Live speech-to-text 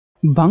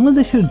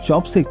বাংলাদেশের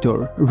job sector,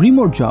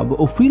 remote job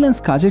ও freelance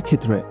কাজের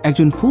ক্ষেত্রে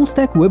একজন ফুল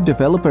স্ট্যাক ওয়েব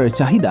ডেভেলপারের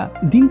চাহিদা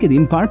দিনকে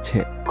দিন বাড়ছে।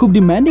 খুব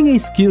ডিম্যান্ডিং এই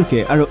স্কিলকে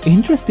আরো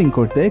ইন্টারেস্টিং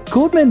করতে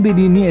CodemanBD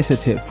নিয়ে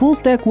এসেছে full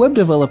stack web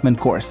development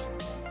course,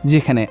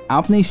 যেখানে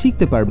আপনি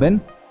শিখতে পারবেন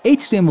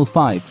HTML5,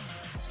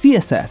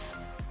 CSS,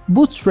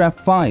 Bootstrap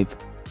 5,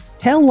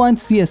 Tailwind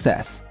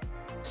CSS,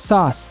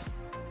 SAS,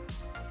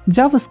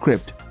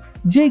 JavaScript,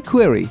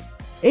 jQuery,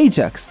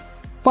 Ajax,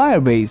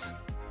 Firebase,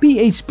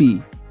 PHP,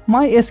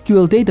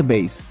 MySQL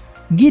database,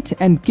 Git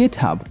and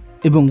GitHub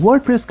এবং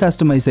ওয়ার্ডপ্রেস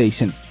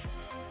কাস্টমাইজেশন।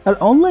 আর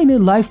অনলাইনে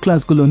লাইভ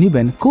ক্লাসগুলো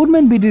নেবেন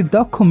CodemanBDর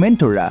দক্ষ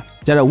মেন্টররা,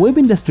 যারা ওয়েব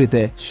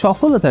ইন্ডাস্ট্রিতে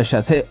সফলতার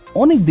সাথে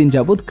অনেক দিন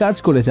যাবত কাজ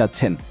করে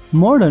যাচ্ছেন।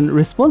 মডার্ন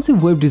রেসপন্সিভ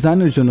ওয়েব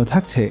ডিজাইনের জন্য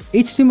থাকছে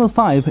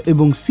HTML5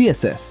 এবং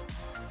CSS।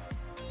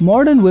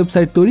 মডার্ন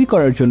ওয়েবসাইট তৈরি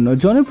করার জন্য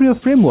জনপ্রিয়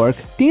ফ্রেমওয়ার্ক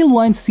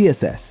Tailwind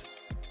CSS।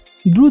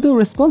 দ্রুত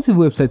রেসপন্সিভ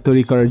ওয়েবসাইট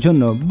তৈরি করার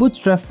জন্য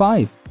Bootstrap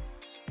 5।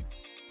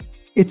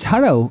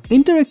 এছাড়াও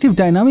ইন্টারঅ্যাক্টিভ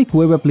ডাইনামিক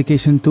ওয়েব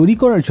অ্যাপ্লিকেশন তৈরি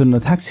করার জন্য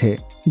থাকছে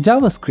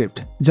জাভাস্ক্রিপ্ট,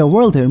 যা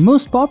ওয়ার্ল্ডের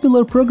most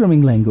popular programming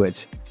language,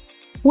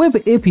 web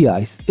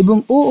এপিআইস এবং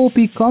OOP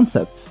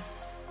কনসেপ্টস,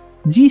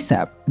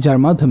 GSAP, যার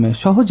মাধ্যমে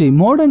সহজেই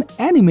মডার্ন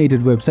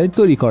অ্যানিমেটেড ওয়েবসাইট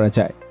তৈরি করা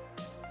যায়,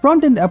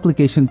 ফ্রন্ট এন্ড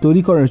অ্যাপ্লিকেশন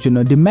তৈরি করার জন্য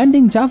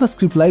ডিম্যান্ডিং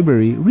জাভাস্ক্রিপ্ট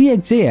লাইব্রেরি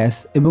React.js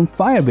এবং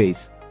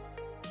Firebase,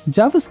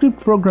 জাভাস্ক্রিপ্ট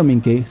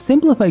প্রোগ্রামিংকে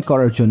সিম্পলিফাই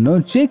করার জন্য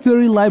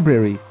jQuery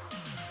library,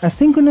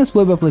 asynchronous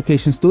web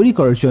applications তৈরি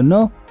করার জন্য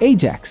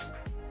Ajax।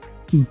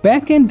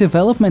 ব্যাকএন্ড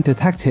ডেভেলপমেন্টে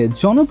থাকছে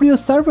জনপ্রিয়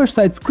server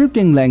side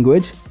scripting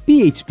language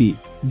PHP,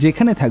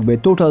 যেখানে থাকবে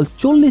টোটাল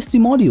 40টি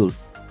মডিউল।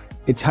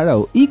 এছাড়াও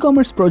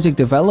e-commerce project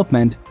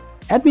development,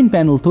 admin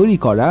panel তৈরি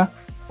করা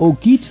ও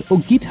Git ও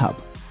GitHub।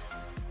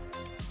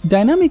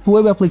 ডাইনামিক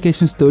ওয়েব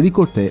অ্যাপ্লিকেশনস তৈরি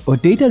করতে ও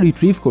ডেটা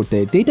রিট্রিভ করতে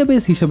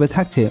ডেটাবেস হিসেবে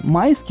থাকছে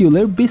MySQL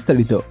এর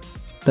বিস্তারিত।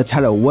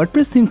 তাছাড়াও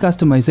WordPress theme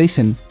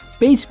customisation,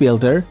 page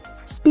builder,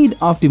 speed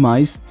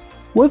optimise,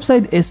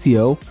 website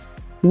SEO,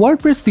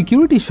 WordPress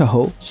security সহ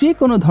যে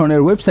কোনো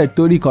ধরনের ওয়েবসাইট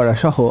তৈরি করা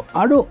সহ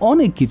আরও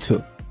অনেক কিছু।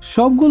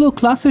 সবগুলো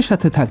ক্লাসের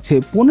সাথে থাকছে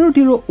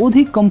 15টিরও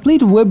অধিক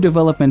কমপ্লিট ওয়েব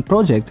ডেভেলপমেন্ট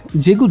প্রজেক্ট,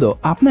 যেগুলো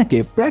আপনাকে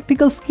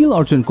প্র্যাকটিক্যাল স্কিল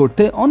অর্জন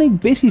করতে অনেক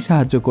বেশি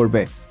সাহায্য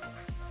করবে।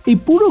 এই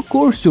পুরো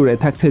কোর্স জুড়ে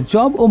থাকছে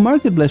জব ও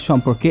মার্কেটপ্লেস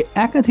সম্পর্কে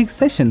একাধিক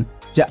সেশন,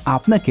 যা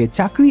আপনাকে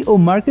চাকরি ও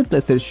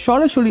মার্কেটপ্লেসের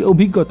সরাসরি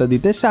অভিজ্ঞতা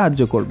দিতে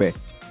সাহায্য করবে।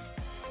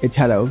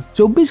 এছাড়াও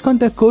 24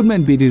 ঘন্টা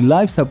CodemanBDর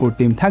লাইভ সাপোর্ট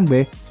টিম থাকবে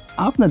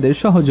আপনাদের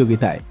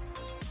সহযোগিতায়।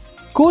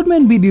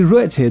 CodemanBD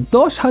রয়েছে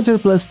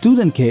 10,000+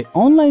 স্টুডেন্টকে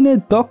অনলাইনে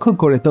দক্ষ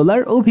করে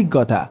তোলার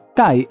অভিজ্ঞতা।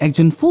 তাই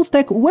একজন ফুল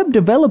স্ট্যাক ওয়েব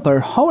ডেভেলপার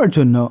হওয়ার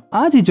জন্য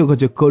আজই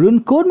যোগাযোগ করুন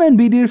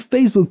CodemanBDর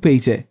ফেসবুক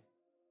পেজে।